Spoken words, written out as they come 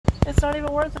It's not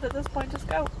even worth it at this point, just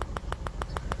go.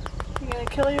 You're gonna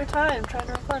kill your time trying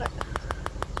to record it.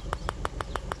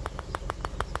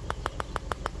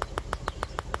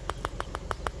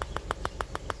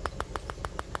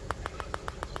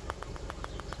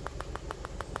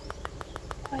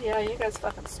 Oh yeah, you guys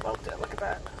fucking smoked it, look at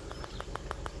that.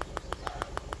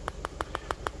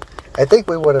 I think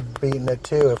we would have beaten it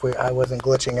too if I wasn't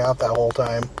glitching out that whole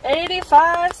time.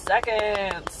 85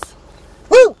 seconds!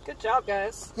 Woo! Good job,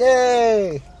 guys.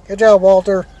 Yay! Good job,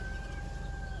 Walter.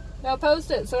 Now post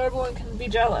it so everyone can be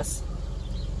jealous.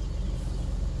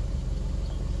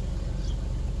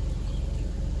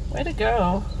 Way to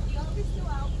go.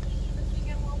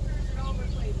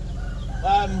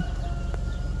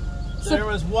 There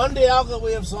was 1 day out that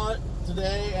we have saw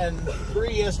today and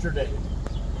 3 yesterday.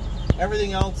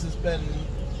 Everything else has been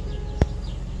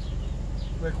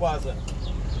Rayquaza.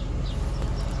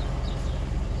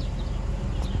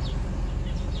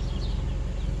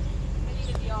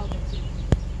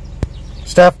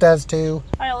 Steph does too.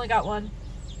 I only got one.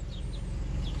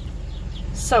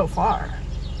 So far.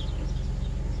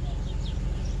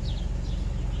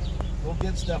 We'll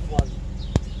get Steph 1.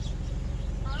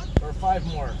 Or 5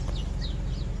 more.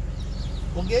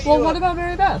 We'll get you. Well, what about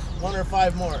Mary Beth? 1 or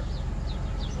 5 more.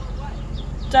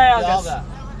 Dialga.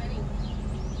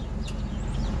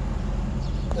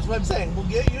 That's what I'm saying. We'll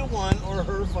get you 1 or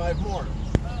her 5 more.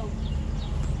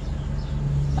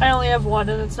 I only have one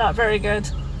and it's not very good.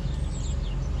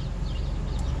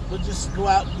 We'll just go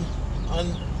out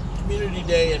on Community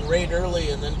Day and raid early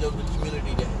and then go to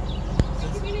Community Day.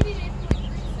 Community Day for like 3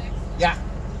 to 6. Yeah.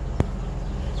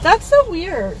 That's so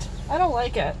weird. I don't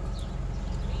like it.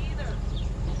 Me either.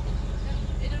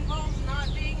 It involves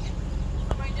not being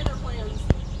for my dinner plans.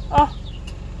 Oh.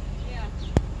 Yeah.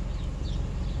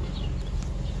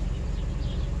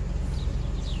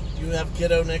 You have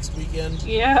kiddo next weekend.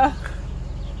 Yeah.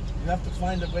 You have to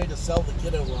find a way to sell the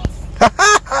kiddo off.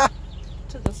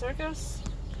 To the circus?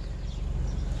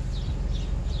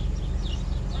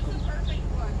 What's the perfect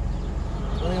one?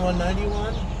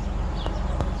 $21.91.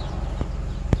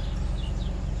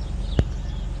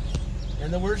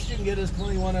 And the worst you can get is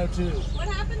 $21.02. What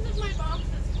happens if my box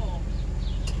is full?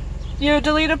 You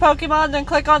delete a Pokemon, then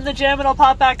click on the gym, it'll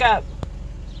pop back up.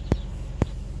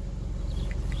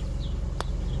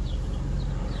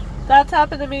 That's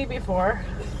happened to me before.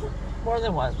 More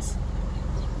than once.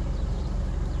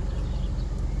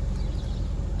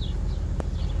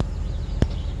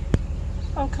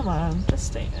 Oh, come on. Just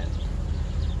stay in.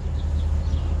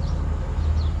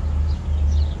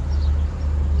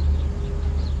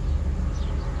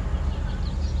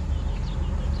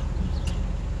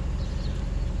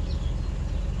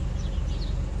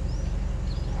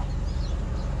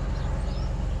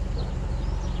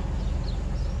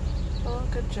 Oh,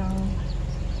 good job.